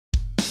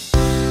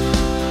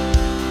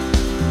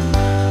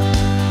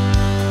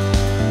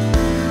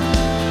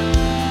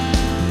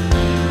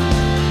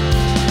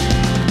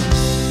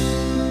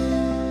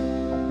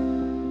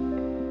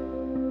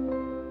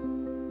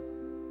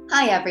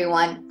Hi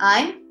everyone,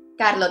 I'm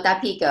Carlota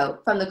Pico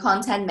from the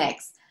Content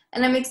Mix,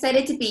 and I'm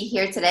excited to be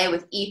here today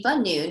with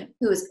Aoife Noone,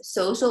 who is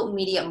social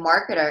media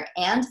marketer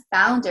and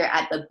founder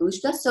at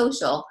Babushka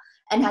Social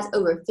and has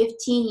over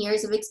 15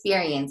 years of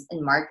experience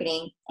in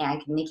marketing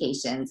and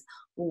communications.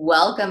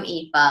 Welcome,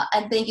 Aoife,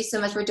 and thank you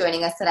so much for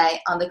joining us today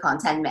on the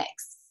Content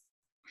Mix.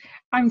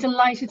 I'm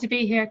delighted to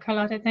be here,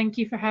 Carlotta. Thank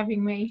you for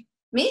having me.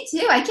 Me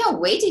too. I can't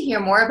wait to hear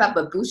more about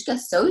Babushka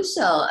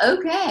Social.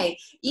 Okay.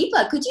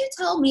 Aoife, could you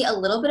tell me a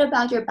little bit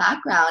about your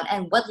background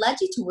and what led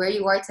you to where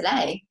you are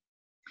today?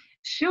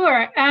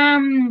 Sure.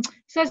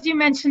 So as you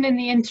mentioned in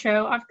the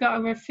intro, I've got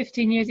over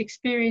 15 years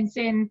experience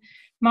in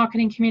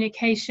marketing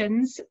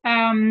communications. So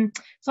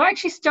I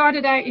actually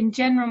started out in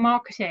general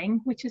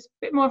marketing, which is a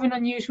bit more of an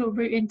unusual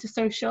route into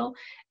social.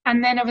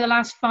 And then over the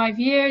last 5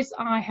 years,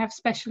 I have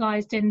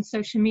specialized in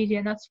social media.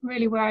 And that's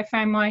really where I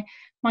found my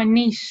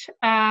niche.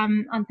 I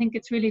think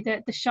it's really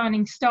the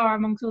shining star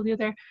amongst all the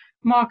other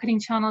marketing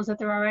channels that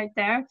there are out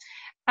there.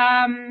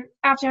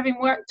 After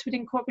having worked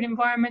within corporate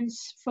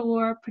environments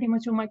for pretty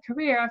much all my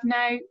career, I've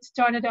now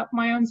started up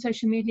my own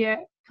social media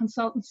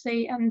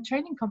consultancy and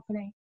training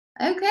company.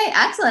 Okay,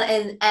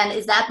 excellent. And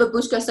is that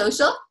Babushka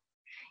Social?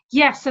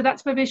 Yes, so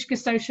that's Babushka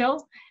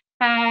Social.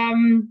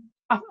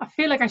 I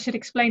feel like I should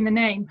explain the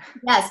name.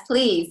 Yes,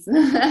 please.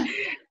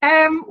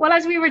 Well,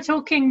 as we were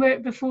talking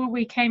before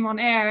we came on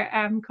air,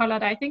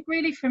 Carlotta, I think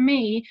really for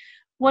me,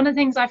 one of the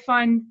things I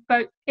find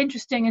both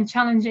interesting and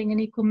challenging in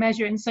equal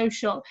measure in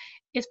social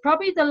is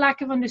probably the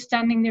lack of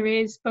understanding there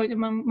is both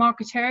among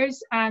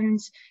marketers and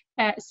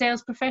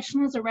sales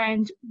professionals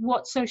around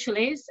what social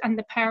is and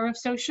the power of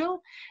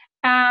social.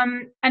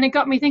 And it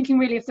got me thinking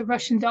really of the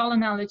Russian doll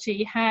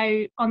analogy, how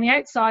on the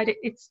outside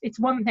it's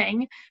one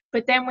thing,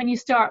 but then when you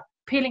start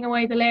peeling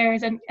away the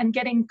layers and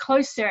getting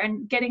closer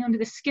and getting under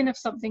the skin of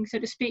something, so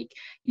to speak,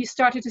 you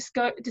start to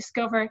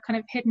discover kind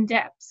of hidden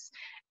depths.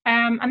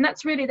 And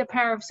that's really the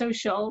power of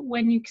social.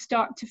 When you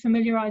start to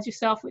familiarize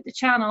yourself with the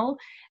channel,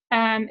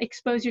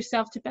 expose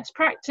yourself to best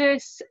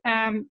practice,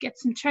 get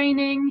some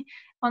training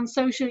on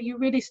social, you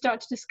really start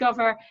to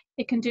discover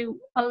it can do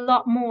a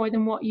lot more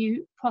than what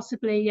you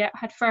possibly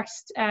had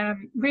first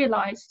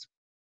realized.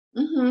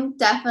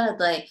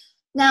 Definitely.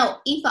 Now,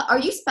 Aoife, are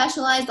you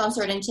specialized on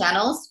certain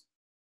channels?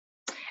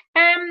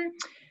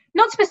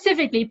 Not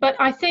specifically, but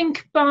I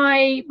think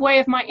by way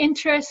of my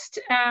interest,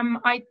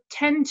 I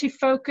tend to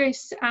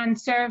focus and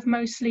serve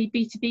mostly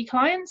B2B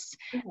clients.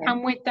 Okay.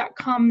 And with that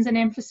comes an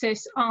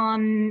emphasis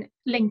on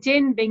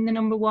LinkedIn being the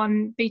number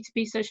one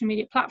B2B social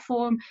media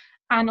platform,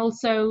 and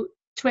also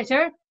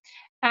Twitter.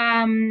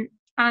 And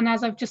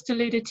as I've just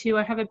alluded to,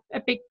 I have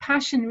a big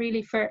passion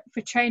really for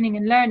training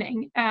and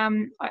learning.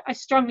 I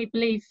strongly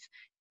believe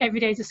every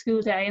day is a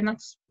school day, and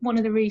that's one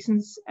of the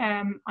reasons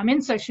I'm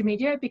in social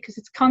media, because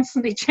it's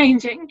constantly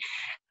changing,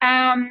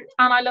 and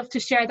I love to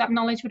share that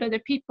knowledge with other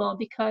people,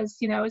 because,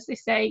 you know, as they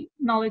say,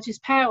 knowledge is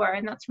power,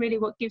 and that's really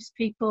what gives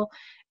people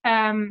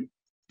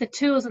the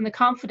tools and the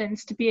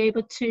confidence to be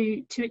able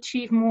to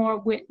achieve more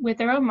with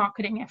their own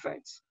marketing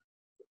efforts.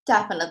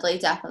 Definitely.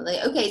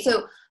 Okay,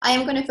 so I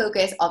am going to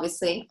focus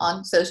obviously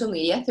on social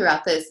media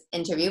throughout this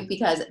interview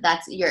because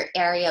that's your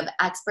area of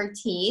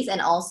expertise. And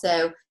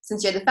also,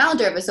 since you're the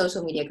founder of a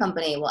social media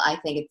company, well, I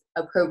think it's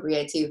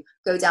appropriate to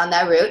go down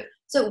that route.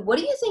 So what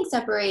do you think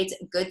separates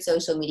good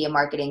social media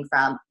marketing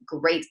from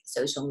great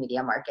social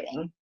media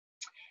marketing?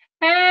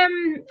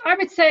 I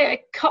would say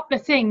a couple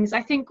of things.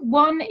 I think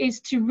one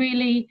is to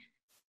really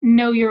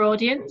know your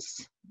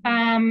audience.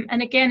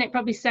 And again, it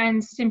probably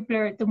sounds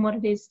simpler than what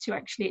it is to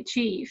actually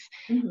achieve.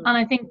 Mm-hmm. And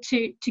I think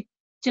to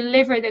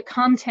deliver the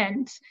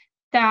content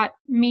that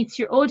meets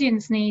your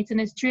audience needs and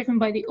is driven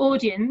by the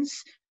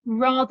audience,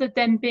 rather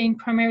than being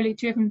primarily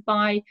driven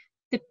by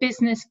the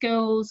business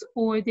goals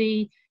or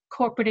the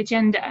corporate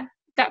agenda.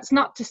 That's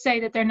not to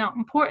say that they're not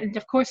important.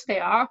 Of course they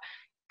are.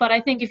 But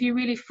I think if you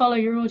really follow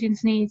your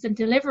audience needs and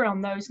deliver on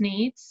those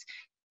needs,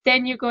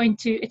 then you're going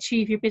to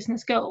achieve your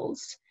business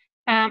goals.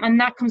 And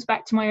that comes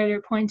back to my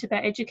earlier point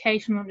about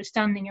education and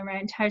understanding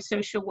around how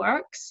social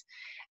works.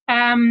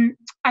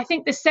 I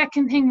think the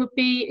second thing would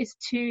be is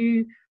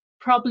to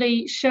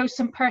probably show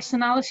some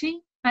personality.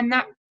 And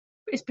that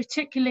is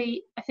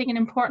particularly, I think, an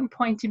important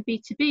point in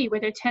B2B, where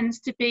there tends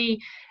to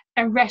be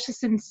a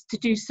reticence to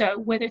do so,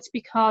 whether it's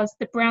because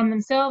the brand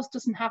themselves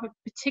doesn't have a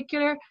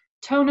particular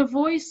tone of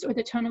voice, or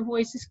the tone of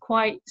voice is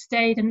quite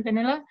staid and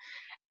vanilla.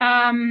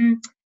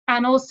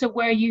 And also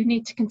where you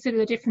need to consider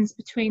the difference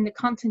between the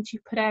content you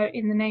put out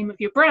in the name of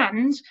your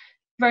brand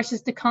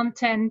versus the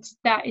content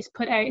that is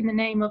put out in the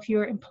name of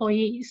your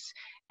employees.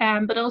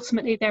 But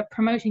ultimately, they're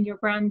promoting your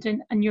brand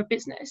and your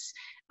business.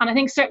 And I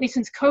think certainly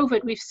since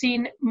COVID, we've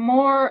seen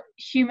more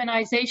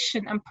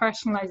humanization and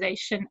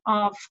personalization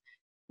of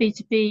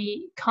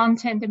B2B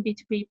content and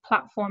B2B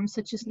platforms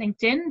such as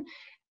LinkedIn.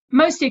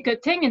 Mostly a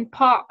good thing. In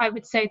part, I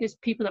would say there's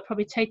people that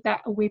probably take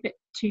that a wee bit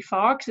too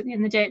far, because at the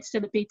end of the day, it's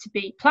still a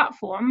B2B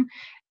platform.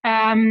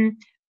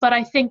 But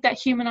I think that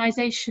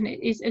humanization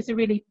is a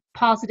really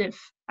positive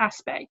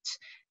aspect.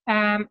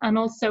 And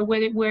also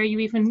where you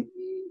even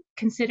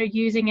consider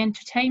using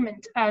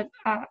entertainment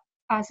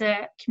as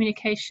a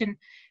communication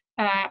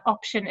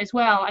option as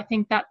well. I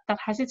think that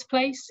has its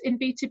place in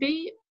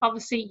B2B,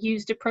 obviously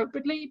used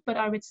appropriately, but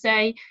I would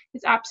say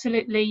it's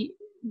absolutely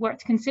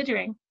worth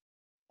considering.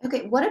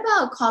 Okay, what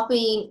about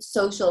copying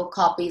social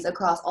copies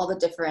across all the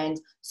different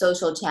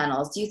social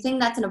channels? Do you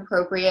think that's an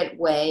appropriate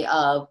way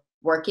of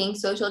working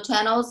social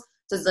channels?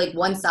 So it's like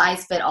one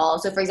size fit all.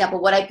 So for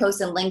example, what I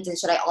post in LinkedIn,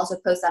 should I also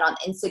post that on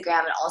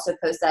Instagram and also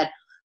post that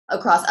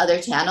across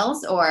other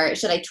channels? Or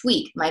should I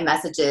tweak my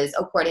messages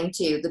according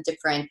to the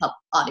different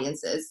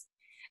audiences?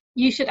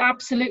 You should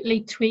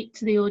absolutely tweak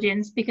to the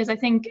audience, because I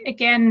think,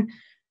 again,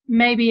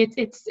 maybe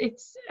it's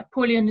a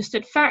poorly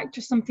understood fact,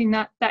 or something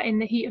that in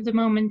the heat of the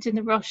moment, in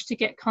the rush to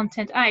get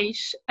content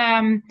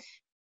out,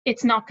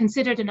 it's not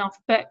considered enough.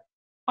 But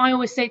I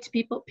always say to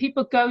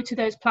people go to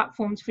those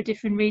platforms for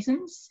different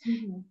reasons.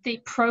 Mm-hmm. The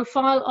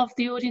profile of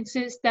the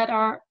audiences that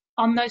are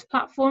on those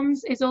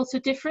platforms is also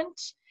different.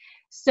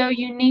 So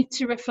you need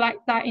to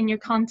reflect that in your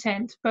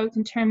content, both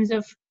in terms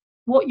of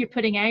what you're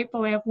putting out by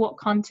way of what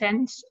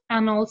content,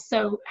 and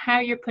also how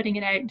you're putting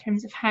it out in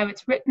terms of how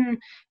it's written,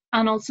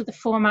 and also the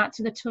format,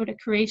 to the sort of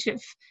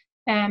creative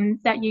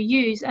that you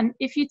use. And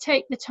if you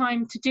take the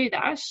time to do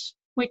that,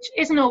 which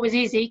isn't always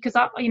easy, because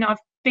I've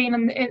been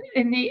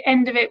in the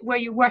end of it, where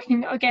you're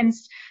working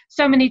against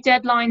so many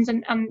deadlines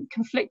and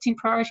conflicting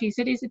priorities.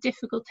 It is a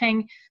difficult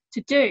thing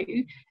to do,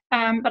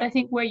 but I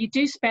think where you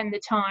do spend the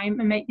time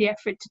and make the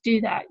effort to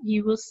do that,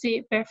 you will see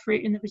it bear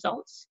fruit in the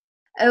results.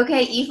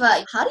 Okay,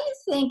 Aoife, how do you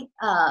think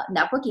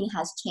networking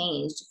has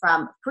changed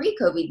from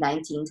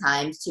pre-COVID-19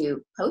 times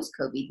to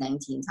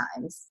post-COVID-19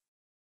 times?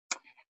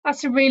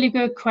 That's a really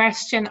good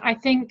question. I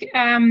think,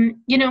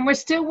 we're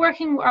still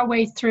working our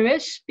way through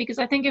it, because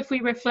I think if we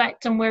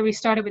reflect on where we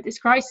started with this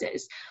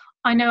crisis,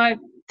 I know I'm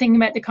thinking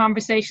about the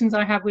conversations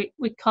I have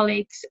with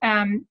colleagues.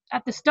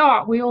 At the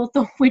start, we all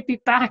thought we'd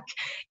be back,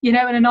 in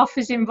an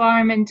office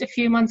environment a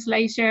few months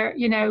later,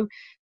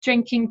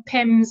 drinking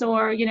Pimm's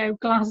or,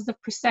 glasses of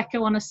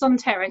Prosecco on a sun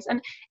terrace.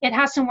 And it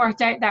hasn't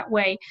worked out that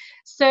way.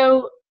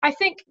 So I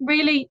think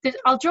really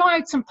I'll draw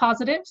out some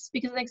positives,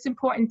 because I think it's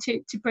important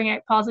to bring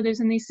out positives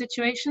in these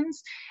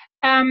situations.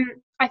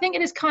 I think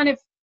it is kind of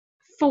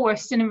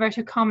forced, in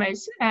inverted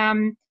commas,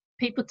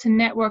 people to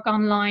network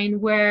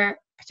online, where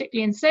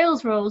particularly in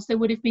sales roles, they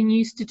would have been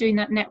used to doing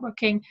that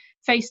networking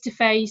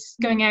face-to-face,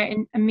 going out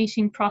and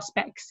meeting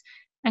prospects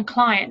and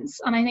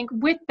clients. And I think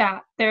with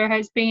that, there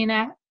has been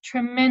a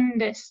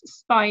tremendous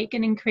spike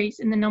and increase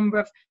in the number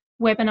of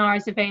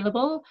webinars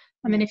available.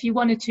 I mean, if you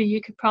wanted to, you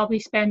could probably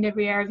spend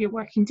every hour of your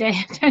working day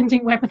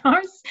attending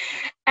webinars.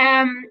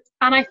 And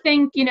I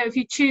think, if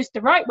you choose the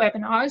right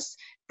webinars,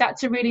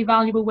 that's a really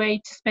valuable way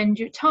to spend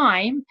your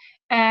time,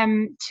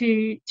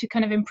 to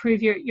kind of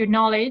improve your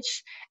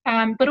knowledge.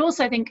 But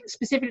also, I think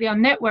specifically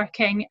on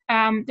networking,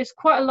 there's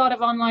quite a lot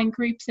of online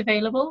groups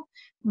available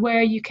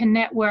where you can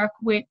network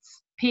with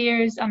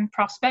peers and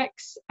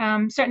prospects.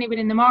 Certainly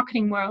within the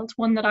marketing world,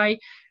 one that I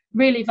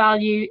really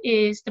value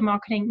is the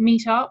Marketing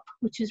Meetup,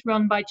 which is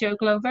run by Joe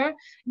Glover.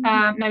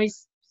 Now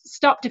he's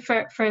stopped it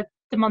for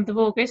the month of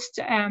August,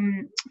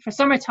 for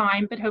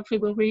summertime, but hopefully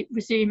we'll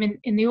resume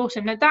in the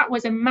autumn. Now that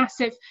was a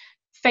massive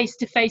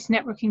face-to-face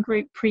networking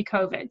group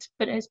pre-COVID,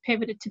 but it has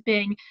pivoted to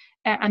being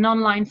an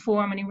online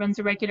forum, and he runs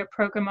a regular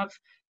program of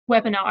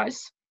webinars.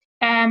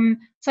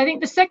 So I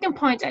think the second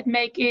point I'd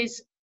make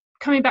is,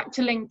 coming back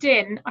to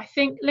LinkedIn, I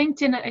think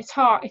LinkedIn at its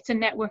heart, it's a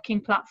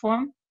networking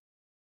platform.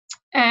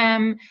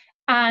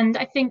 And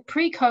I think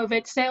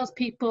pre-COVID,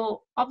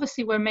 salespeople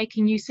obviously were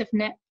making use of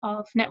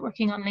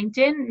networking on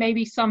LinkedIn,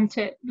 maybe some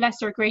to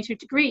lesser or greater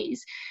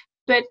degrees.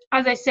 But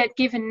as I said,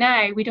 given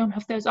now we don't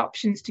have those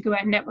options to go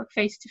out and network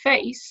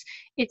face-to-face,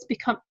 it's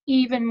become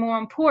even more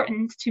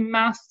important to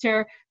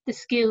master the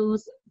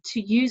skills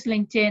to use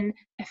LinkedIn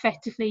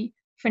effectively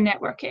for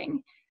networking.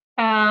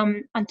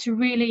 And to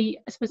really,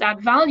 I suppose,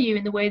 add value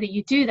in the way that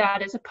you do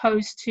that, as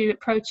opposed to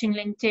approaching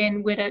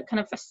LinkedIn with a kind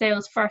of a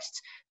sales first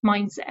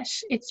mindset.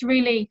 It's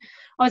really,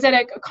 I was at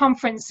a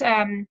conference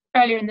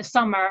earlier in the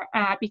summer,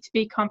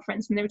 B2B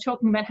conference, and they were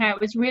talking about how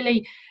it was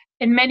really,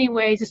 in many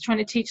ways, is trying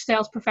to teach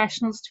sales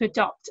professionals to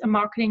adopt a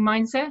marketing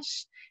mindset.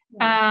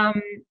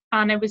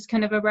 And it was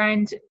kind of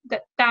around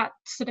that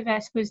sort of, I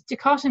suppose,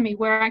 dichotomy,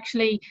 where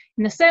actually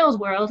in the sales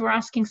world, we're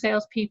asking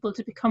salespeople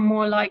to become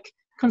more like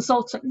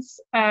consultants,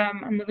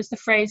 and there was the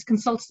phrase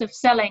consultative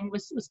selling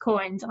was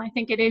coined, and I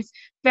think it is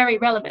very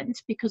relevant,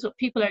 because what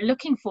people are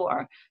looking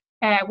for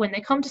when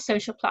they come to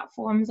social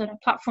platforms, and a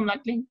platform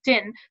like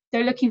LinkedIn,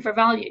 they're looking for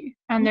value,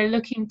 and they're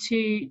looking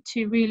to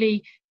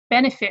really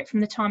benefit from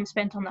the time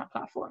spent on that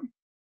platform.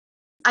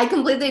 I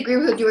completely agree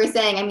with what you were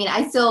saying. I mean,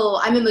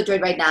 I'm in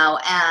Madrid right now,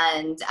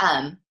 and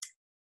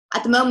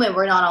at the moment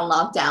we're not on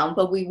lockdown,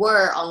 but we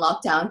were on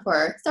lockdown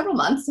for several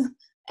months.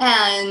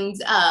 And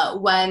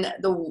when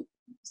the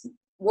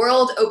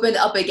world opened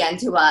up again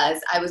to us,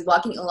 I was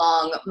walking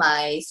along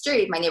my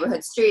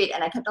neighborhood street,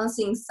 and I kept on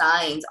seeing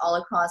signs all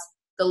across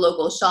the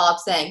local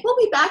shops saying, "We'll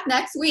be back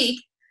next week."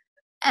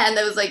 And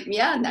I was like,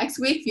 yeah, next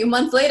week, a few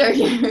months later,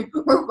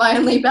 we're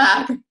finally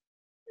back.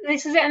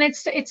 This is it, and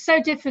it's so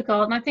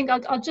difficult. And I think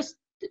I'll just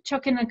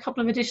chuck in a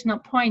couple of additional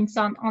points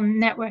on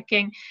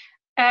networking.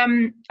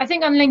 I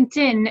think on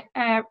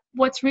LinkedIn,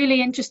 what's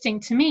really interesting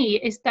to me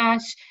is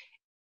that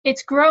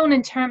it's grown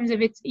in terms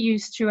of its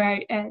use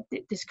throughout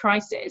this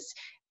crisis.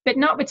 But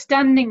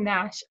notwithstanding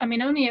that, I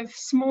mean, only a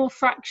small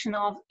fraction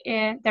of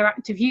their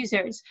active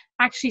users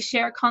actually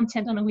share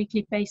content on a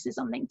weekly basis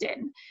on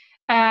LinkedIn.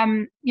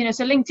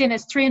 So LinkedIn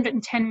has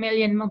 310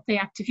 million monthly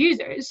active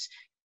users,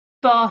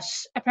 but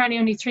apparently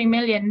only 3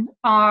 million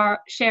are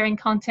sharing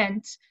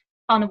content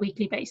on a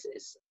weekly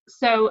basis.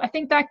 So I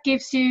think that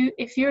gives you,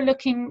 if you're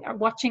looking or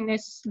watching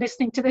this,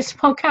 listening to this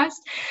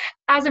podcast,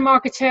 as a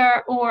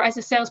marketer or as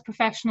a sales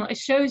professional, it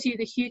shows you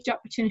the huge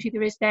opportunity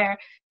there is there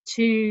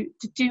to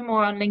do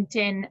more on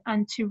LinkedIn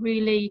and to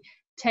really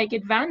take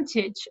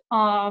advantage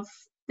of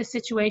the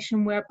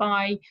situation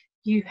whereby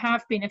you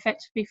have been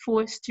effectively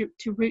forced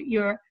to route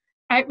your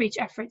outreach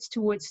efforts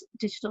towards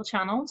digital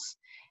channels.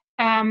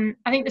 I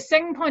think the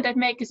second point I'd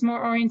make is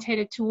more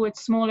orientated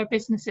towards smaller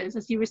businesses.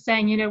 As you were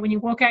saying, when you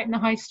walk out in the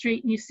high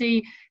street and you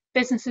see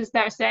businesses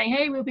that are saying,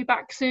 hey, we'll be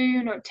back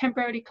soon or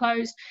temporarily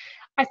closed.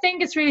 I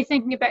think it's really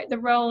thinking about the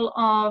role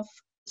of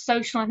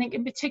social. I think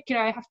in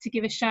particular, I have to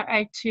give a shout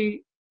out to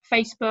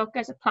Facebook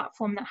as a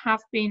platform that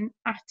have been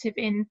active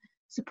in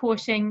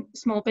supporting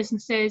small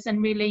businesses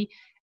and really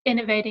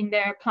innovating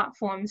their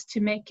platforms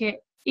to make it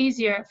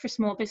easier for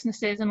small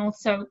businesses and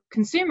also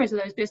consumers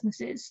of those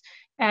businesses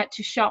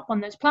to shop on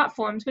those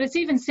platforms. But it's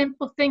even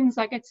simple things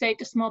like, I'd say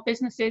to small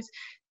businesses,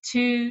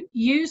 to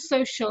use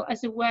social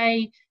as a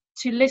way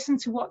to listen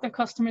to what their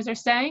customers are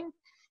saying.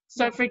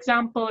 So for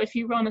example, if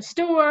you run a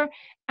store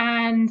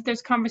and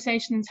there's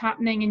conversations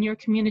happening in your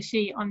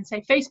community on,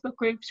 say, Facebook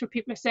groups where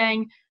people are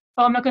saying,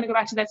 oh, I'm not going to go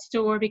back to that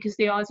store because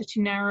the aisles are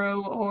too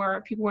narrow,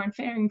 or people weren't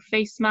wearing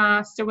face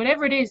masks, or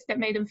whatever it is that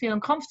made them feel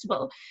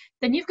uncomfortable,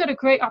 then you've got a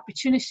great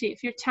opportunity,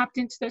 if you're tapped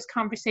into those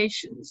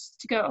conversations,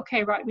 to go,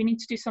 okay, right, we need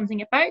to do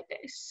something about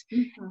this,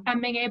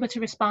 and being able to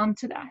respond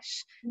to that.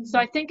 So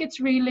I think it's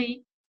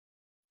really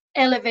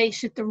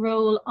elevated the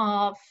role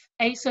of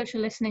A, social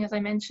listening, as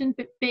I mentioned,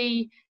 but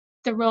B,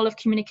 the role of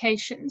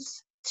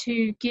communications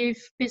to give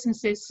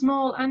businesses,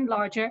 small and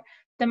larger,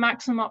 the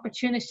maximum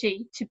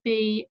opportunity to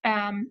be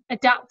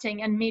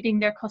adapting and meeting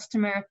their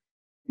customer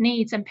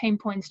needs and pain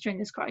points during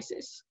this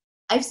crisis.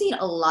 I've seen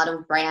a lot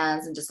of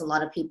brands and just a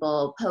lot of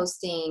people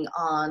posting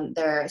on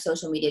their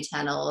social media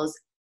channels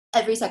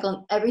every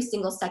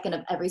single second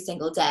of every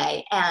single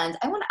day. And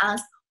I want to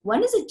ask,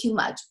 when is it too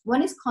much?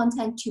 When is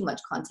content too much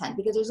content?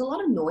 Because there's a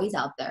lot of noise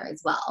out there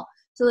as well.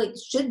 So like,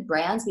 should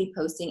brands be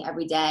posting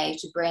every day?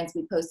 Should brands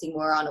be posting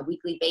more on a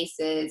weekly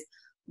basis?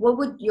 What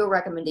would your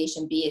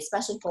recommendation be,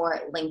 especially for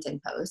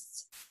LinkedIn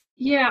posts?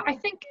 Yeah, I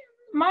think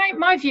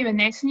my view in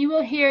this, and you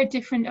will hear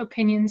different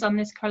opinions on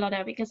this,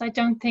 Carlotta, because I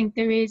don't think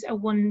there is a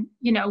one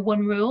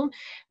rule.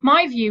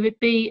 My view would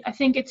be, I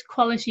think it's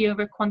quality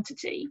over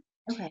quantity.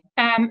 Okay.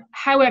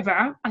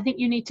 However, I think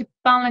you need to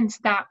balance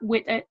that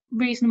with a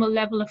reasonable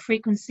level of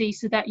frequency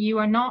so that you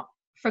are not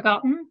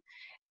forgotten,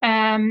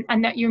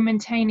 and that you're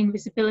maintaining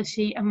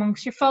visibility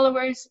amongst your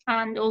followers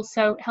and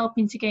also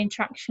helping to gain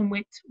traction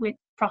with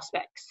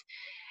prospects.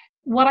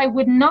 What I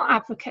would not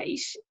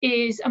advocate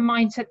is a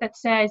mindset that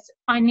says,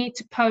 I need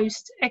to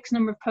post X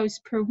number of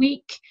posts per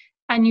week,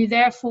 and you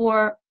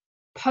therefore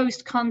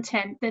post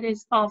content that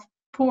is of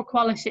poor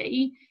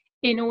quality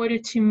in order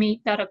to meet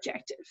that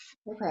objective.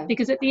 Okay.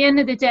 Because at the end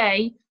of the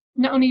day,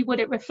 not only would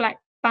it reflect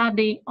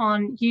badly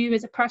on you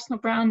as a personal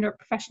brand or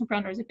professional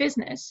brand or as a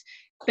business,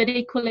 but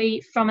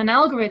equally from an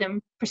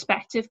algorithm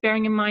perspective,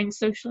 bearing in mind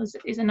social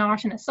is an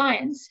art and a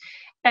science,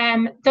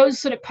 those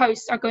sort of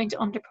posts are going to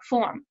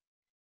underperform.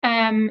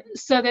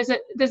 So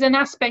there's an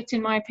aspect,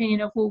 in my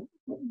opinion, of, well,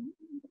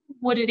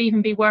 would it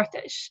even be worth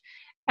it?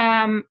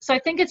 So I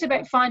think it's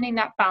about finding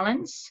that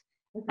balance.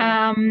 Okay.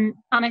 And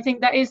I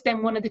think that is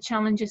then one of the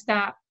challenges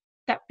that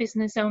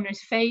business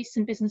owners face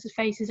and businesses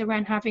face, is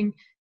around having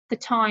the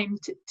time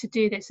to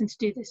do this and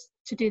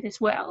to do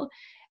this well.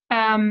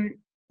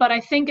 But I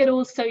think it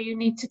also, you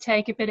need to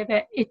take a bit of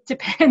it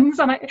depends,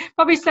 and it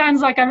probably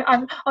sounds like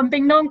I'm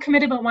being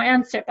non-committal on my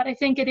answer, but I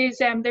think it is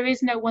there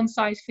is no one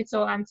size fits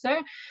all answer.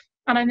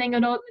 And I think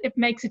it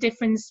makes a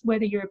difference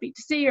whether you're a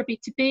B2C or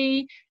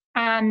B2B,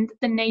 and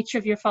the nature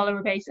of your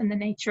follower base and the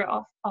nature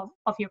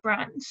of your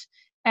brand.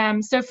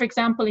 So for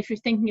example, if you're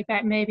thinking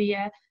about maybe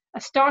a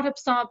startup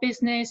style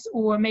business,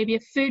 or maybe a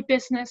food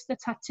business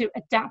that's had to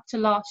adapt a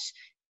lot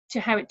to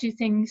how it do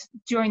things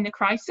during the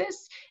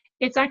crisis,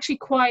 it's actually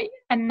quite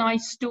a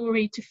nice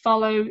story to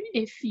follow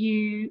if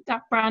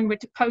that brand were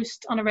to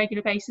post on a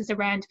regular basis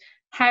around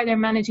how they're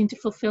managing to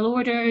fulfill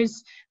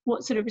orders,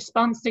 what sort of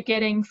response they're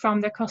getting from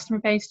their customer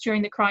base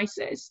during the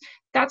crisis.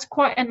 That's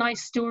quite a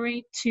nice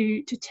story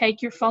to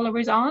take your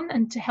followers on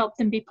and to help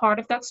them be part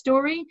of that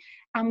story.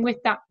 And with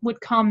that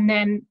would come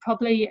then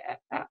probably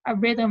a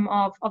rhythm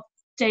of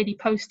daily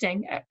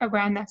posting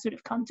around that sort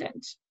of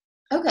content.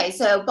 Okay,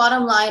 so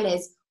bottom line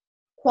is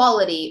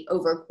quality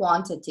over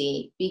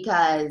quantity,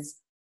 because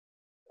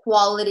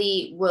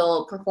quality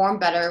will perform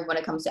better when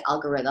it comes to the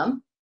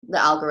algorithm,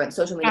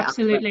 social media.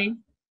 Absolutely.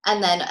 Algorithm.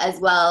 And then as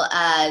well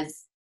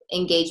as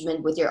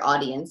engagement with your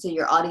audience. So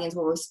your audience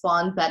will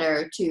respond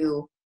better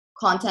to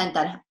content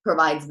that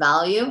provides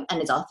value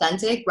and is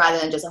authentic rather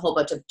than just a whole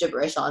bunch of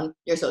gibberish on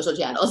your social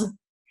channels.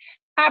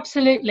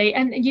 Absolutely,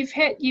 and you've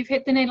hit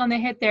the nail on the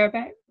head there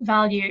about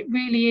value. It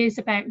really is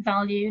about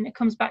value, and it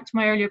comes back to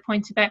my earlier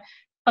point about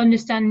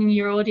understanding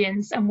your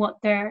audience and what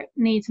their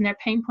needs and their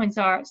pain points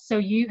are, so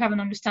you have an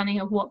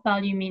understanding of what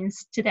value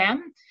means to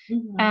them.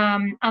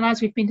 And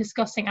as we've been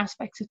discussing,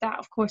 aspects of that,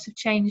 of course, have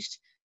changed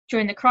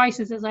during the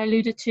crisis, as I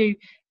alluded to.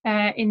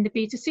 In the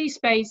B2C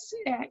space,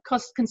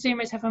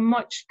 consumers have a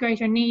much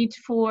greater need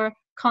for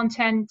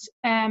content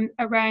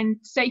around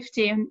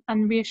safety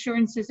and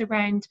reassurances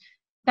around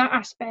that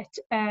aspect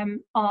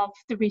of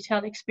the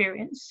retail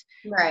experience.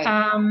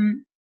 Right.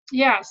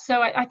 Yeah,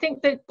 so I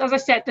think that, as I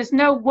said, there's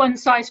no one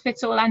size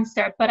fits all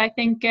answer, but I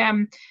think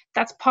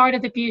that's part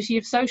of the beauty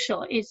of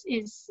social is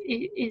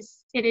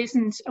it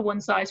isn't a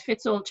one size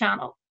fits all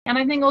channel. And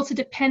I think also,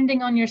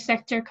 depending on your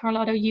sector,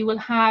 Carlotta, you will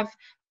have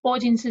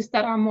audiences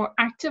that are more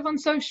active on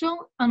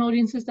social and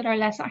audiences that are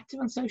less active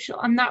on social,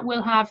 and that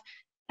will have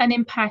an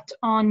impact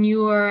on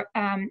your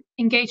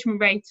engagement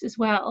rates as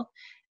well.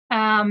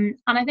 And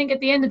I think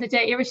at the end of the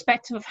day,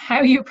 irrespective of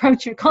how you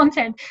approach your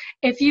content,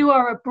 if you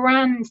are a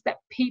brand that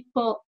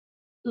people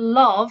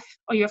love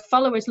or your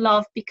followers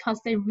love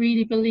because they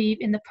really believe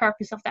in the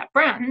purpose of that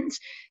brand,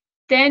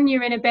 then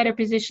you're in a better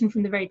position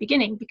from the very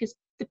beginning, because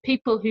the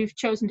people who've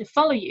chosen to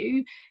follow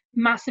you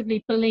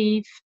massively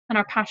believe and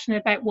are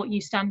passionate about what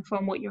you stand for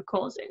and what your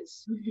cause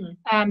is.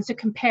 So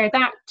compare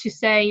that to,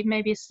 say,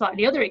 maybe a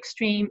slightly other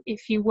extreme,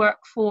 if you work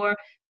for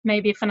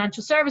maybe a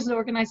financial services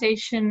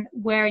organization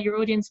where your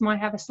audience might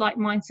have a slight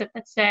mindset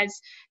that says,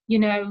 you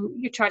know,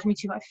 you're charging me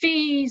too high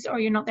fees, or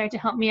you're not there to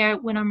help me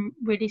out when I'm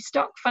really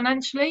stuck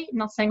financially. I'm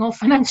not saying all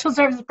financial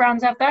services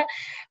brands have that,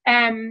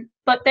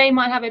 but they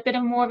might have a bit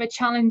of more of a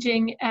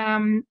challenging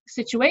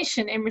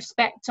situation in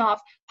respect of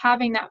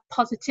having that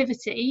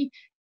positivity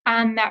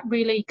and that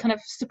really kind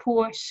of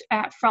support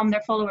from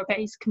their follower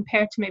base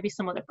compared to maybe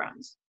some other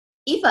brands.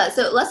 Aoife,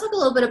 so let's talk a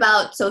little bit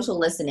about social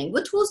listening.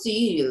 What tools do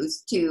you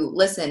use to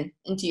listen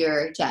into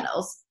your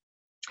channels?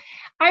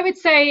 I would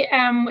say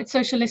with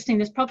social listening,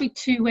 there's probably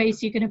two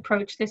ways you can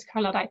approach this,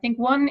 Carlotta. I think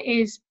one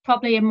is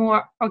probably a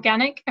more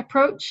organic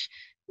approach,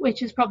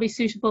 which is probably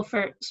suitable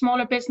for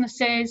smaller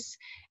businesses.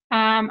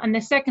 And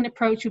the second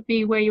approach would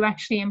be where you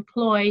actually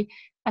employ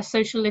a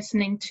social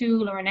listening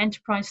tool or an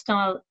enterprise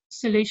style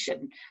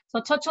solution. So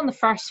I'll touch on the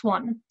first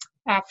one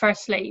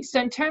firstly. So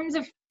in terms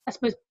of, I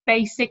suppose,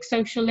 basic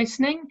social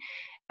listening,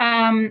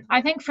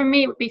 I think for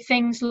me it would be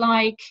things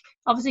like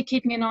obviously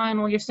keeping an eye on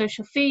all your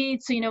social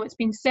feeds so you know what's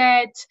been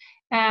said,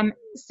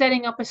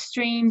 setting up a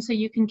stream so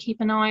you can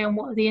keep an eye on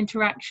what are the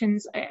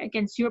interactions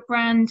against your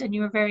brand and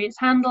your various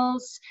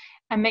handles,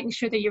 and making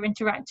sure that you're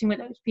interacting with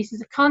those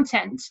pieces of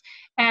content.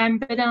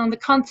 But then on the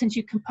content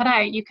you can put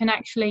out, you can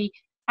actually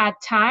add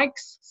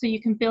tags so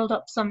you can build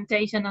up some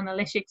data and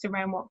analytics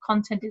around what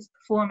content is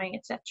performing,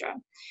 etc.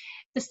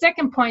 The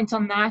second point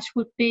on that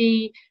would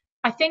be,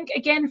 I think,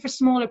 again, for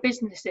smaller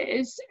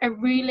businesses, a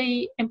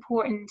really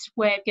important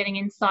way of getting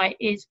insight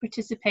is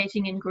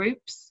participating in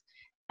groups,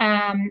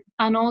 and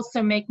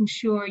also making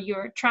sure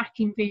you're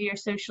tracking via your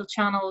social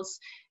channels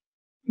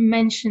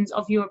mentions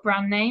of your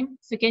brand name.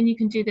 So again, you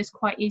can do this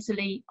quite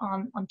easily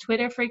on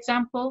Twitter, for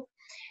example.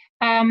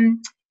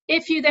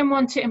 If you then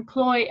want to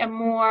employ a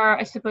more,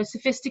 I suppose,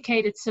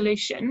 sophisticated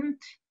solution,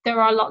 there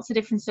are lots of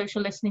different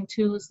social listening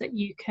tools that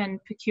you can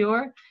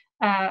procure.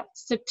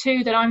 So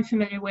two that I'm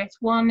familiar with,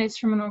 one is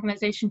from an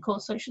organization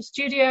called Social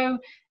Studio,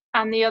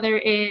 and the other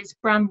is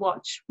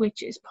Brandwatch,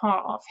 which is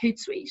part of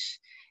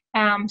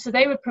Hootsuite. So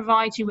they would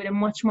provide you with a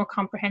much more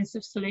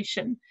comprehensive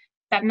solution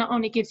that not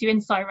only gives you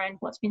insight around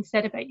what's been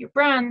said about your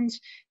brand,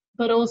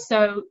 but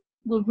also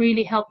will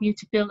really help you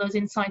to build those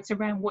insights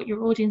around what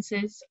your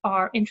audiences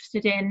are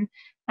interested in.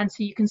 And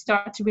so you can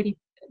start to really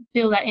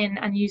build that in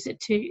and use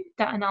it to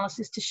that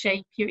analysis to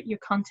shape your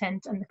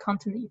content and the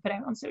content that you put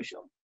out on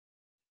social.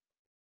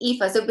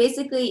 Aoife, so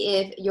basically,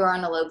 if you're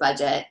on a low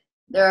budget,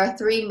 there are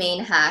three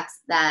main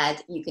hacks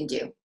that you can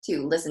do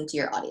to listen to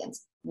your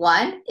audience.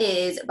 One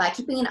is by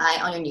keeping an eye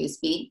on your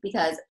newsfeed,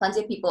 because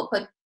plenty of people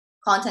put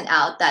content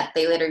out that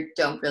they later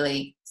don't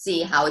really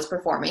see how it's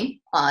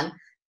performing on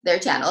their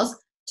channels.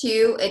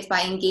 Two, it's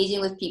by engaging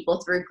with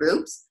people through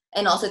groups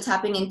and also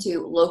tapping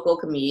into local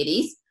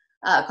communities,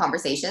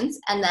 conversations.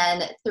 And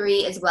then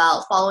three, as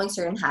well, following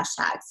certain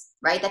hashtags,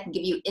 right? That can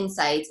give you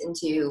insights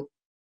into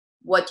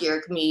what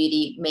your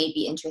community may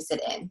be interested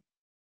in.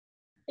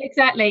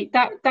 Exactly.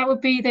 That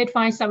would be the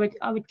advice I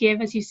would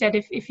give, as you said,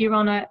 if you're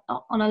on a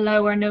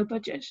low or no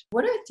budget.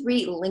 What are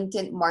three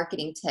LinkedIn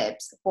marketing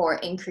tips for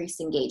increased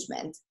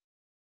engagement?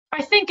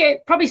 I think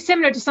it probably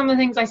similar to some of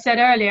the things I said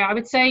earlier. I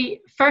would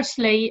say,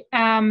 firstly,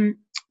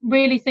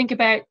 really think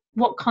about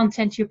what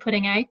content you're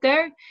putting out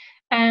there.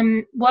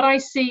 What I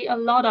see a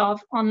lot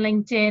of on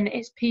LinkedIn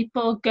is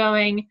people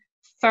going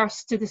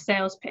first to the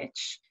sales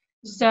pitch.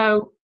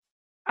 So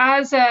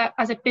as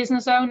a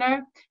business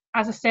owner,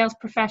 as a sales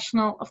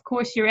professional, of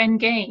course, your end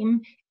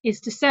game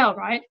is to sell,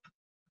 right?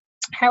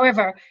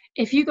 However,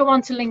 if you go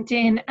onto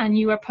LinkedIn and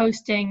you are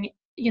posting,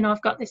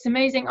 I've got this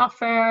amazing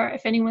offer,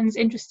 if anyone's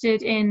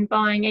interested in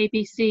buying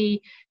ABC,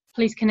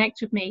 please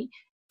connect with me,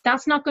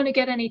 that's not going to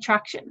get any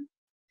traction.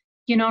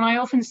 And I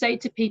often say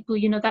to people,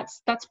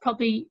 that's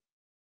probably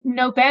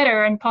no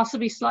better and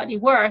possibly slightly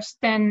worse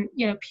than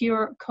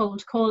pure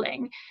cold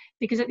calling,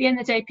 because at the end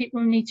of the day, people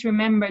need to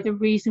remember the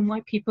reason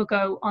why people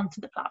go onto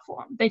the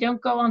platform. They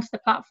don't go onto the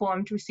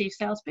platform to receive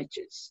sales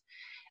pitches.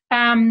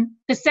 The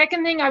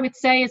second thing I would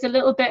say is a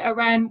little bit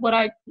around what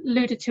I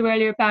alluded to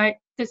earlier about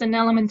there's an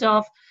element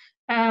of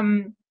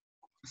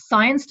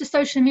science to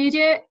social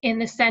media, in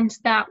the sense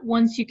that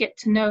once you get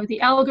to know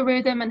the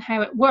algorithm and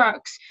how it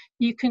works,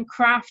 you can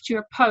craft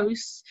your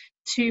posts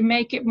to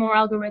make it more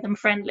algorithm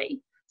friendly.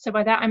 So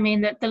by that I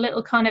mean that the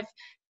little kind of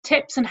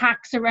tips and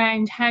hacks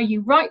around how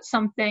you write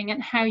something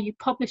and how you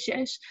publish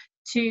it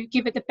to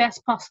give it the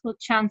best possible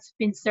chance of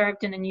being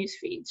served in a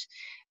newsfeed.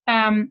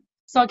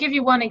 So I'll give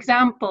you one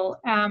example.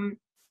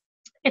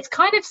 It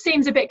kind of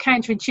seems a bit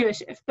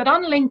counterintuitive, but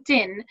on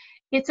LinkedIn,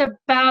 it's a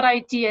bad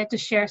idea to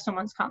share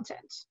someone's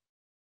content.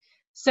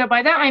 So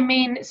by that I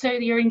mean, so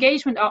your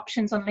engagement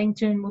options on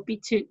LinkedIn would be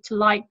to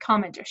like,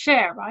 comment, or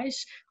share, right?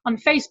 On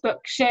Facebook,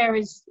 share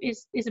is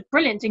a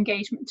brilliant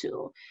engagement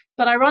tool.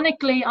 But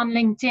ironically, on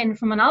LinkedIn,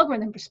 from an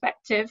algorithm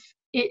perspective,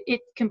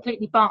 it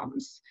completely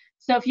bombs.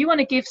 So if you want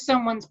to give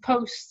someone's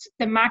post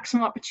the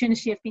maximum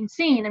opportunity of being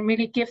seen and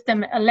really give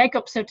them a leg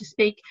up, so to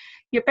speak,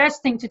 your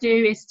best thing to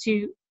do is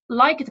to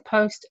like the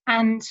post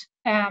and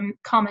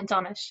comment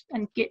on it,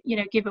 and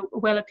give a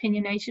well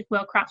opinionated,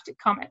 well crafted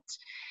comment.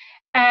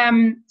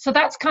 So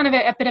that's kind of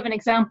a bit of an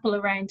example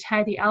around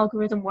how the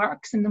algorithm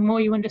works, and the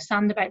more you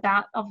understand about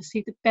that,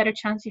 obviously the better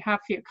chance you have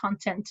for your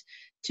content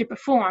to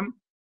perform.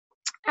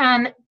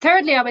 And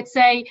thirdly, I would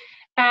say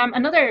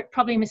another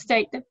probably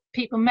mistake that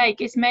people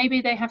make is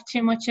maybe they have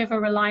too much of a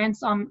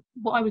reliance on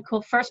what I would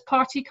call first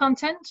party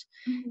content.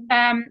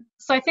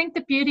 So I think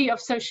the beauty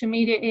of social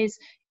media is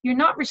you're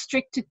not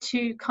restricted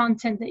to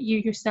content that you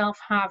yourself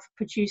have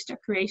produced or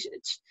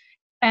created.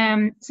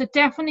 So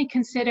definitely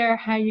consider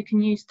how you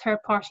can use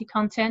third-party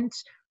content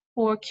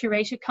or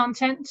curated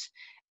content.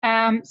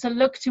 So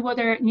look to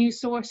other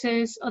news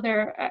sources,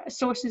 other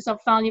sources of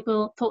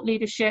valuable thought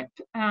leadership,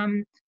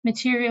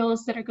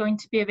 materials that are going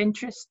to be of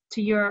interest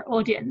to your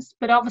audience.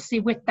 But obviously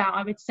with that,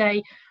 I would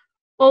say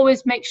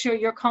always make sure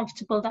you're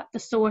comfortable that the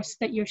source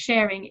that you're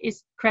sharing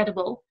is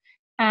credible,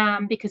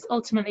 because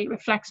ultimately it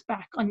reflects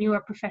back on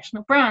your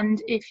professional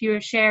brand if you're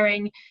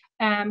sharing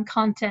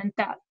content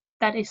that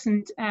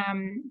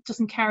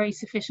doesn't carry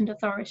sufficient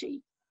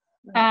authority.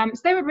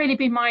 So they would really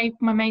be my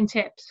main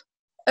tips.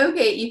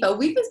 Okay, Aoife,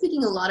 we've been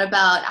speaking a lot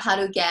about how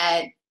to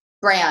get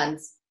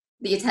brands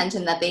the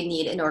attention that they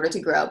need in order to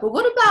grow. But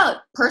what about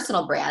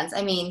personal brands?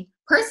 I mean,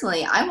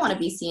 personally, I want to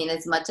be seen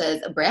as much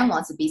as a brand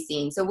wants to be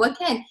seen. So what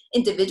can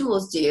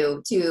individuals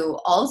do to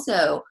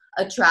also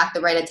attract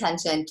the right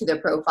attention to their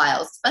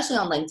profiles, especially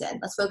on LinkedIn?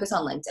 Let's focus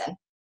on LinkedIn.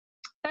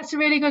 That's a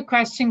really good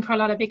question,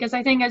 Carlotta, because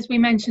I think, as we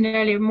mentioned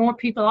earlier, more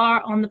people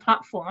are on the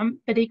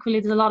platform, but equally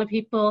there's a lot of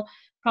people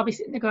probably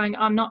sitting there going,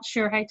 I'm not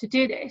sure how to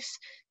do this.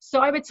 So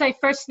I would say,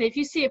 firstly, if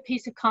you see a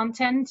piece of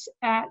content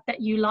that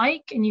you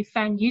like and you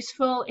found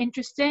useful,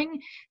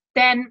 interesting,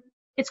 then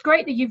it's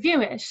great that you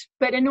view it.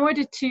 But in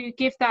order to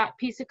give that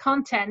piece of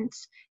content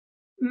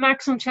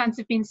maximum chance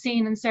of being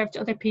seen and served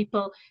to other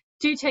people,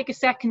 do take a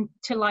second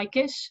to like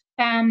it.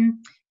 And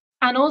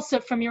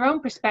also from your own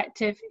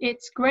perspective,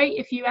 it's great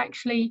if you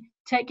actually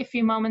take a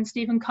few moments to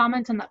even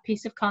comment on that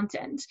piece of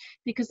content,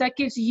 because that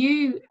gives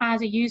you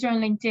as a user on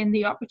LinkedIn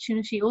the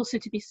opportunity also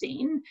to be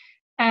seen.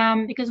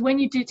 Because when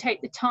you do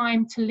take the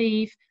time to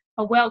leave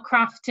a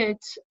well-crafted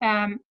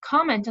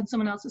comment on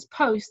someone else's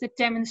post that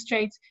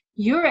demonstrates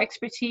your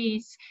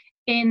expertise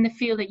in the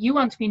field that you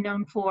want to be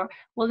known for,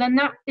 well, then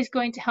that is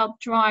going to help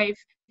drive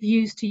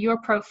views to your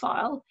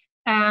profile,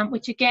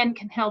 which again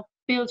can help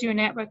build your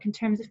network in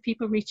terms of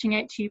people reaching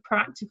out to you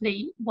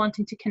proactively,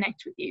 wanting to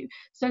connect with you.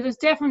 So there's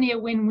definitely a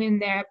win-win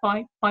there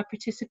by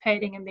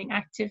participating and being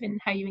active in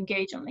how you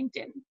engage on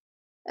LinkedIn.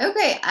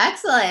 Okay,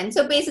 excellent.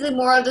 So basically,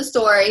 moral of the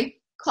story,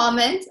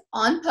 comment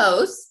on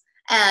posts,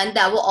 and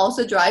that will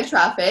also drive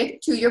traffic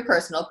to your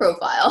personal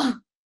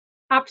profile.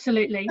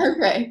 Absolutely.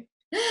 Okay,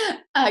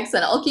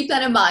 excellent. I'll keep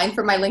that in mind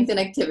for my LinkedIn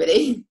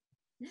activity.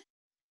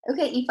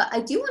 Okay, Aoife,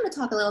 I do want to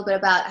talk a little bit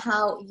about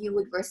how you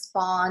would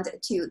respond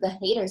to the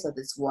haters of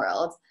this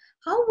world.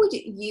 How would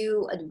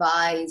you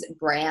advise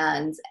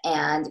brands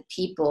and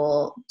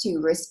people to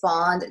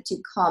respond to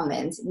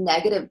comments,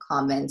 negative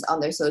comments on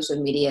their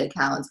social media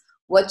accounts?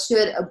 What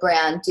should a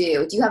brand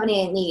do? Do you have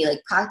any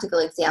like practical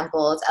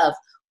examples of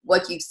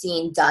what you've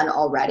seen done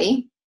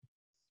already?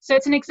 So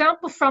it's an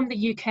example from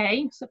the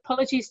UK. So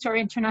apologies to our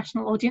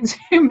international audience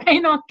who may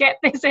not get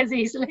this as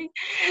easily.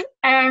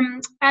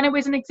 And it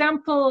was an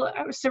example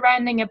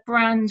surrounding a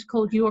brand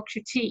called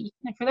Yorkshire Tea.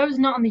 Now, for those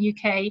not in the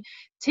UK,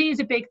 tea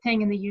is a big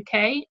thing in the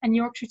UK, and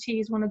Yorkshire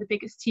Tea is one of the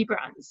biggest tea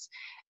brands.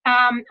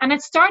 And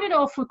it started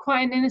off with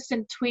quite an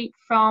innocent tweet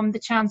from the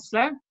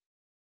Chancellor,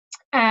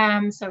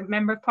 so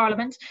member of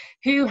parliament,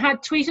 who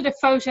had tweeted a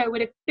photo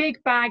with a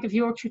big bag of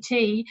Yorkshire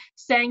tea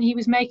saying he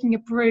was making a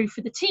brew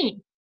for the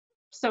team.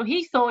 So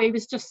he thought he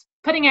was just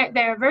putting out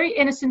there a very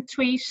innocent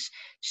tweet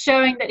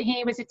showing that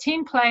he was a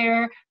team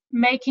player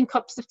making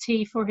cups of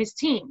tea for his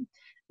team.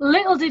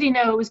 Little did he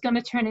know it was going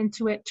to turn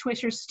into a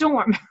Twitter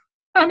storm.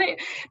 And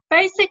it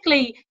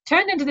basically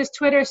turned into this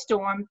Twitter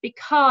storm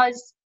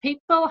because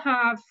people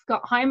have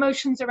got high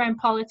emotions around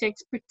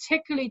politics,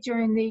 particularly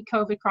during the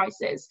COVID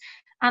crisis.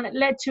 And it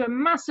led to a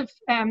massive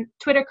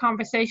Twitter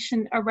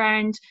conversation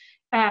around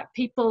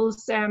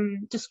people's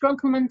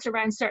disgruntlement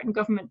around certain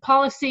government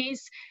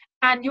policies.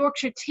 And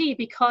Yorkshire tea,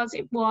 because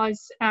it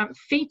was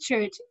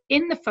featured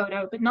in the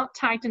photo but not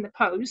tagged in the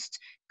post,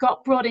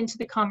 got brought into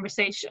the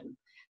conversation.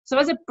 So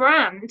as a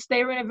brand,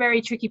 they were in a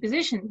very tricky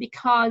position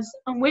because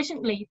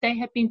unwittingly they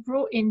had been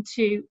brought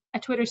into a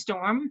Twitter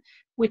storm,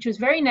 which was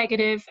very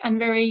negative and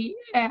very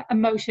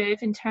emotive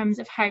in terms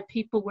of how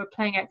people were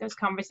playing out those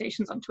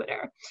conversations on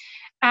Twitter.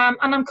 And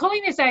I'm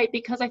calling this out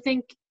because I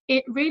think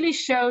it really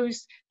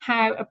shows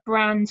how a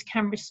brand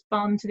can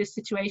respond to this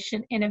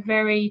situation in a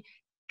very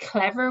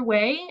clever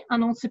way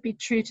and also be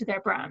true to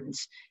their brand.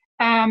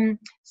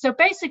 So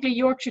basically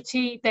Yorkshire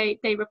Tea,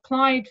 they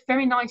replied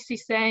very nicely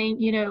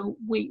saying, you know,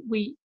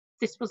 we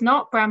this was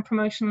not brand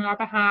promotion on our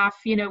behalf.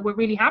 You know, we're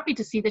really happy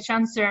to see the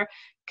Chancellor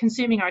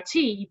consuming our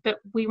tea, but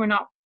we were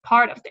not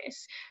part of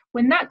this.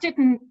 When that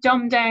didn't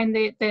dumb down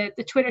the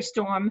Twitter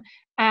storm,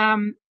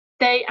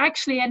 they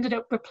actually ended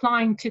up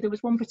replying to, there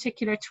was one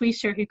particular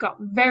tweeter who got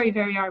very,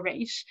 very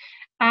irate.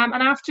 And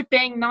after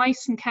being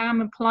nice and calm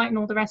and polite and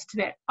all the rest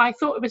of it, I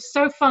thought it was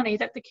so funny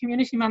that the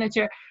community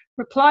manager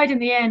replied in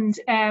the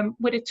end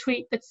with a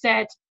tweet that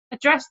said,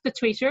 addressed the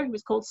tweeter, who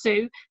was called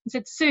Sue, and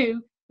said,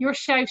 "Sue, you're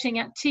shouting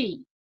at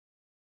tea."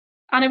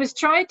 And I was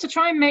trying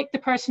to make the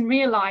person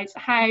realize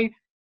how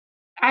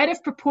out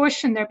of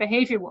proportion their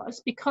behavior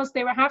was because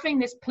they were having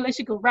this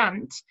political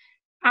rant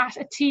at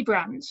a tea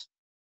brand.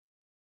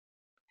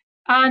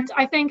 And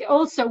I think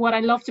also what I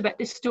loved about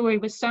this story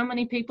was so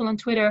many people on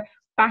Twitter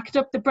backed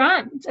up the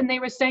brand, and they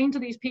were saying to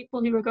these people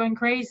who were going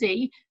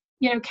crazy,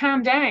 you know,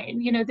 calm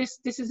down, you know, this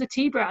is a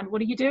tea brand,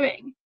 what are you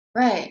doing?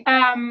 Right.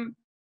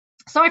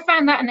 So I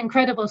found that an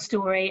incredible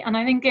story, and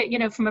I think it, you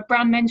know, from a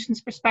brand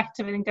mentions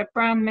perspective, I think their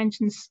brand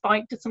mentions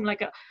spiked to something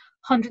like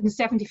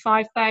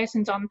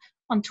 175,000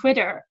 on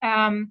Twitter.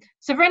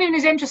 So for anyone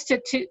who's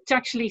interested to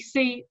actually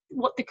see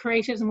what the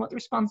creatives and what the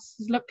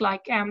responses look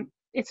like,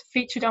 it's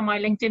featured on my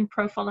LinkedIn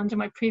profile under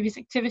my previous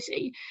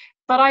activity.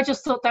 But I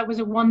just thought that was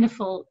a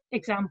wonderful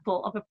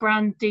example of a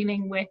brand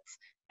dealing with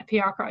a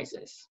PR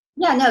crisis.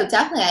 Yeah, no,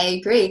 definitely. I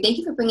agree. Thank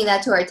you for bringing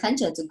that to our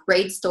attention. It's a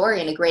great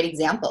story and a great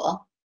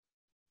example.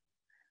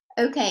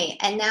 Okay,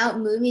 and now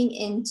moving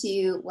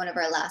into one of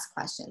our last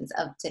questions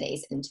of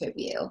today's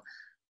interview.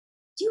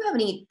 Do you have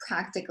any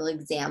practical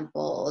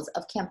examples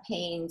of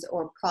campaigns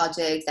or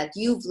projects that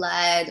you've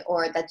led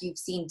or that you've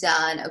seen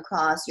done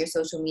across your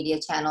social media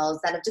channels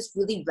that have just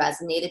really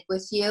resonated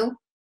with you?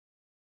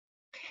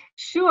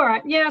 Sure.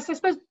 Yes, I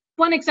suppose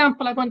one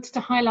example I wanted to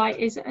highlight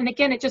is, and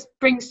again, it just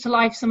brings to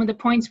life some of the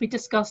points we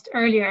discussed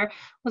earlier,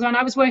 was when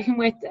I was working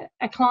with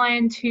a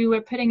client who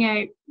were putting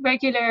out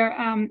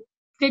regular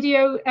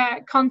video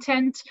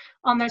content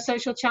on their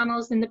social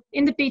channels in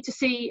the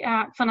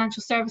B2C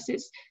financial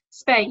services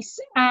space.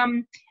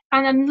 And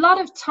a lot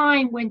of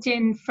time went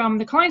in from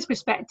the client's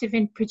perspective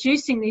in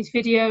producing these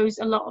videos,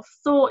 a lot of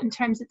thought in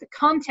terms of the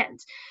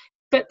content.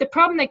 But the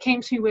problem they came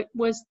to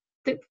was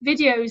the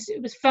videos,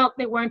 it was felt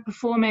they weren't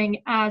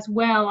performing as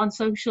well on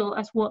social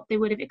as what they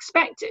would have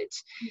expected.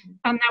 Mm-hmm.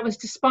 And that was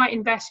despite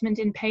investment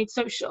in paid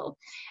social.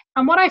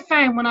 And what I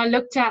found when I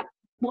looked at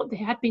what they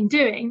had been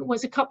doing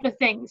was a couple of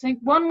things. I think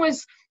one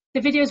was the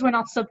videos were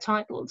not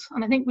subtitled.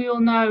 And I think we all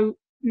know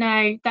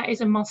now that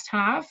is a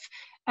must-have,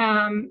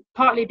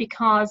 partly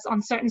because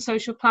on certain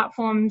social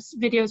platforms,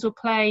 videos will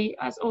play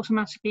as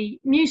automatically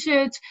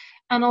muted.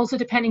 And also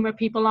depending where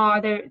people are,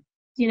 they're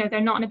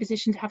not in a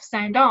position to have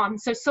sound on.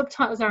 So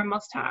subtitles are a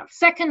must-have.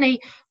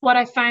 Secondly, what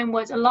I found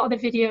was a lot of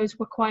the videos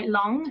were quite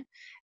long.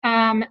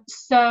 And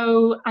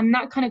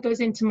that kind of goes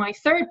into my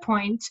third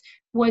point,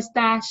 was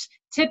that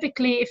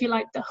typically, if you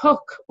like, the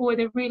hook or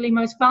the really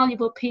most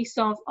valuable piece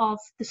of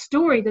the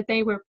story that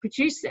they were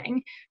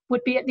producing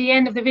would be at the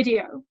end of the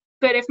video.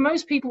 But if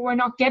most people were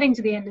not getting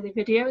to the end of the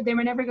video, they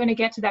were never going to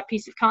get to that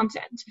piece of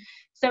content.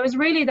 So it was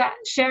really that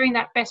sharing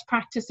that best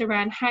practice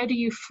around how do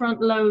you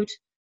front load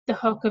the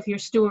hook of your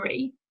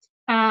story.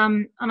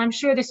 And I'm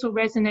sure this will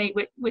resonate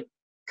with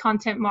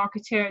content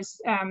marketers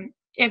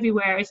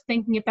everywhere, is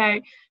thinking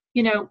about,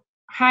 you know,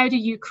 how do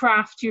you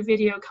craft your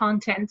video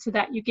content so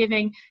that you're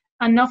giving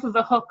enough of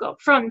a hook up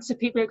front so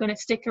people are going to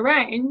stick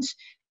around,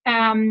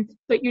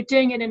 but you're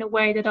doing it in a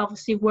way that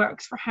obviously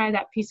works for how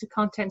that piece of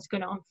content is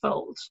going to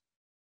unfold.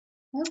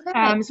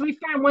 Okay. So we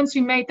found once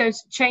we made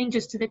those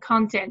changes to the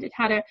content, it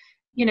had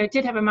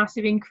did have a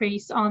massive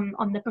increase on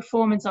the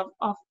performance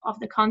of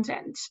the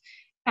content.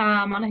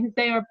 And I think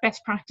they are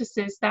best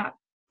practices that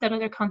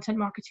other content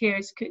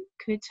marketeers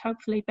could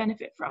hopefully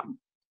benefit from.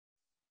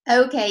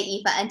 Okay,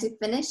 Aoife, and to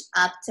finish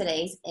up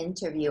today's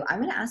interview, I'm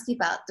going to ask you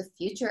about the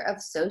future of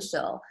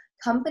social.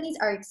 Companies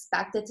are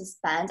expected to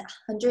spend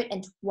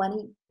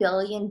 $120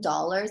 billion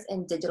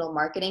in digital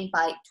marketing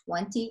by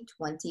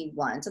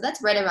 2021. So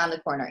that's right around the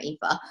corner,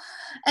 Aoife.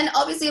 And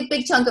obviously, a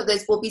big chunk of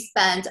this will be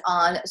spent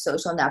on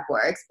social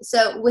networks.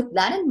 So, with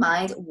that in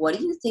mind, what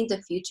do you think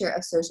the future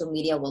of social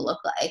media will look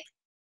like?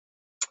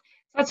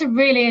 That's a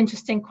really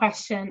interesting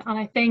question, and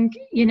I think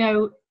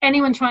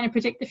anyone trying to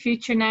predict the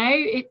future now,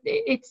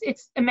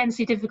 it's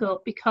immensely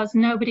difficult because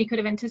nobody could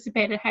have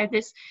anticipated how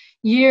this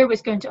year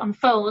was going to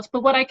unfold.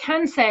 But what I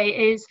can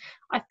say is,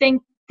 I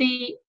think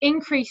the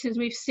increases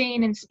we've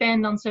seen in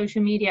spend on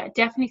social media, I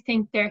definitely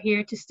think they're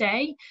here to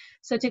stay.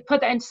 So to put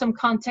that into some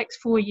context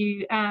for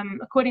you,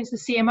 according to the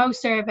CMO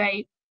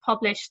survey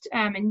published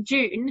in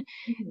June,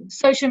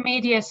 social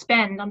media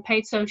spend on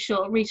paid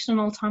social reached an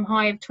all-time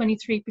high of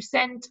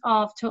 23%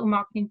 of total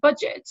marketing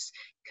budgets,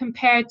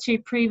 compared to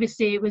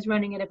previously it was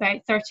running at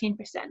about 13%.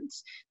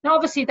 Now,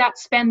 obviously, that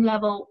spend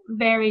level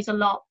varies a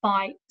lot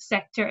by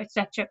sector,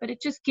 etc., but it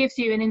just gives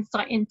you an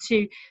insight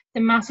into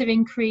the massive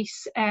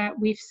increase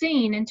we've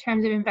seen in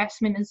terms of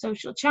investment in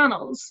social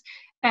channels,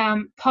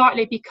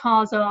 partly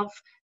because of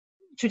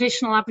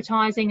traditional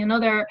advertising and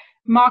other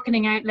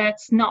marketing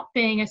outlets not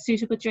being as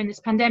suitable during this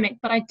pandemic.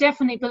 But I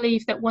definitely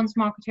believe that once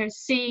marketers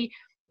see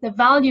the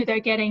value they're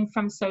getting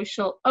from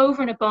social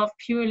over and above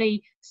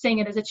purely seeing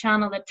it as a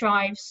channel that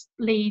drives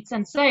leads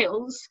and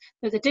sales,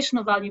 those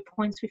additional value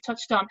points we've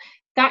touched on,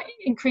 that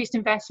increased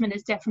investment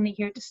is definitely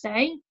here to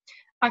stay.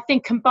 I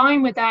think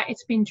combined with that,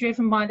 it's been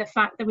driven by the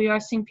fact that we are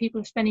seeing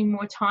people spending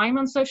more time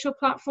on social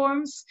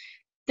platforms.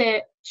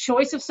 The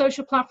choice of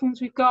social platforms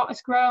we've got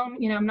has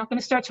grown. I'm not going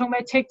to start talking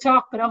about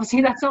TikTok, but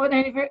obviously that's not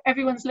on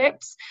everyone's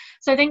lips.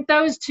 So I think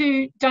those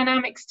two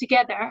dynamics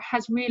together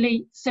has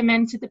really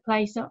cemented the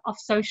place of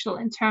social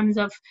in terms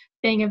of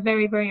being a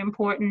very, very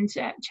important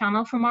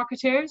channel for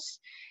marketers.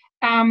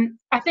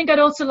 I think I'd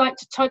also like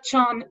to touch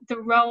on the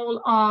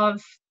role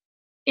of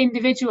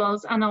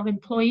individuals and of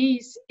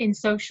employees in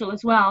social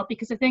as well,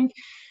 because I think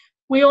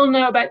we all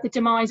know about the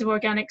demise of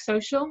organic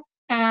social.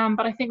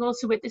 But I think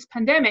also with this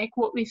pandemic,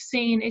 what we've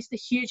seen is the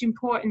huge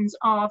importance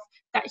of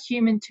that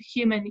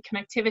human-to-human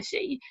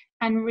connectivity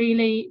and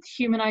really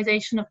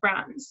humanization of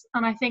brands.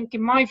 And I think,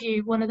 in my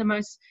view, one of the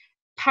most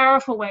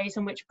powerful ways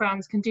in which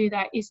brands can do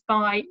that is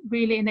by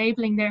really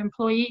enabling their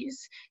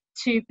employees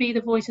to be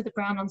the voice of the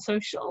brand on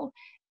social,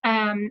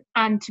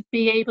 and to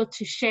be able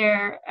to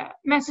share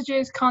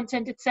messages,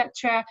 content,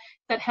 etc.,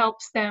 that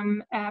helps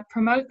them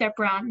promote their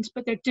brand,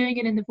 but they're doing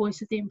it in the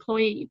voice of the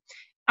employee.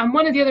 And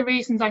one of the other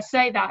reasons I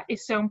say that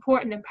is so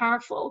important and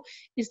powerful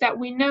is that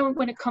we know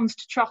when it comes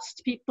to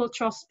trust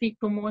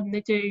people more than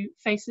they do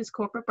faceless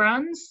corporate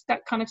brands.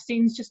 That kind of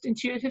seems just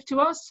intuitive to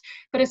us,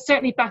 but it's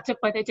certainly backed up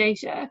by the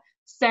data,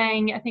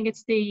 saying, I think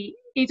it's the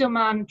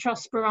Edelman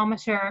Trust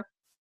Barometer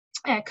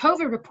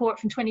COVID report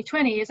from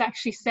 2020 has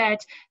actually said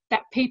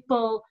that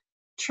people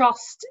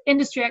trust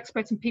industry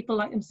experts and people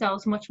like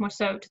themselves much more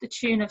so, to the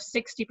tune of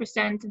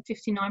 60% and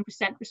 59%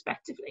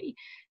 respectively.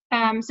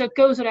 So it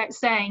goes without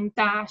saying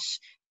that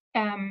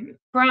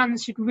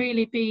brands should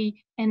really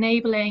be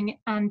enabling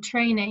and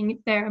training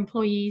their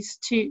employees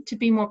to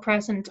be more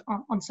present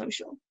on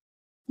social.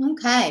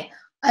 Okay.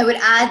 I would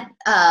add,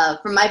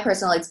 from my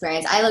personal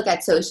experience, I look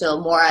at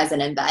social more as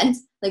an event.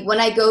 Like when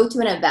I go to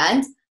an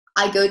event,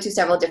 I go to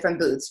several different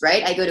booths,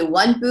 right? I go to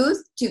one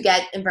booth to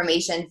get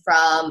information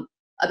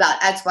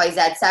about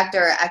XYZ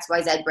sector,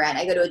 XYZ brand.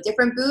 I go to a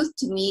different booth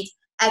to meet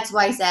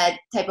XYZ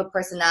type of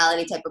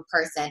personality, type of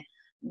person.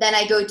 Then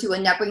I go to a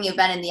networking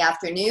event in the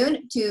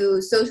afternoon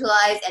to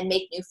socialize and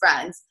make new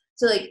friends.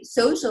 So like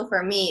social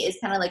for me is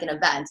kind of like an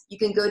event. You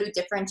can go to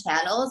different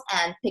channels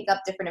and pick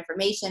up different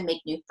information,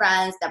 make new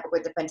friends, network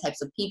with different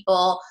types of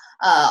people,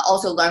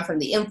 also learn from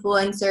the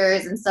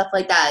influencers and stuff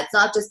like that. It's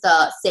not just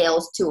a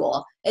sales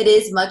tool. It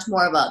is much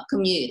more of a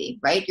community,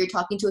 right? You're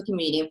talking to a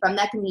community, and from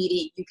that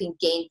community, you can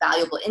gain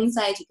valuable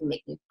insights, you can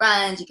make new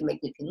friends, you can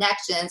make new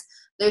connections.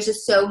 There's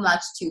just so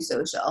much to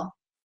social.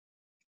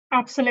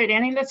 Absolutely. I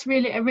think that's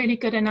really a really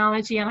good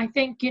analogy. And I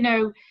think,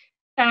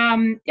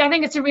 I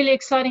think it's a really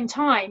exciting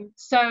time.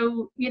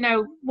 So,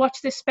 watch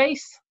this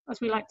space, as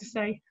we like to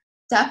say.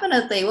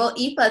 Definitely. Well,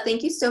 Aoife,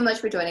 thank you so much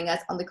for joining us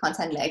on the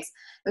Content Mix.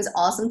 It was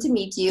awesome to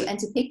meet you and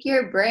to pick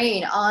your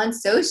brain on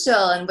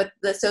social and what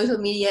the social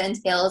media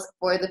entails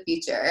for the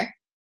future.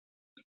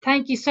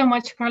 Thank you so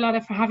much,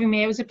 Carlotta, for having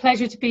me. It was a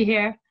pleasure to be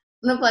here.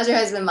 The pleasure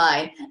has been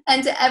mine.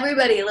 And to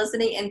everybody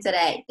listening in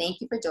today,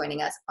 thank you for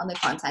joining us on the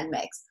Content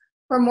Mix.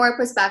 For more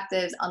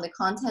perspectives on the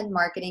content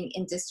marketing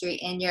industry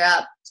in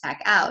Europe,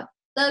 check out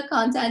the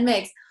Content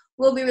Mix.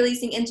 We'll be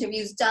releasing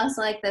interviews just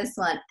like this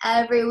one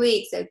every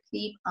week, so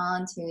keep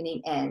on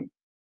tuning in.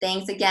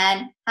 Thanks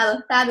again. Have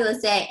a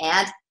fabulous day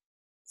and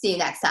see you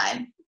next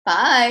time.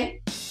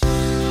 Bye.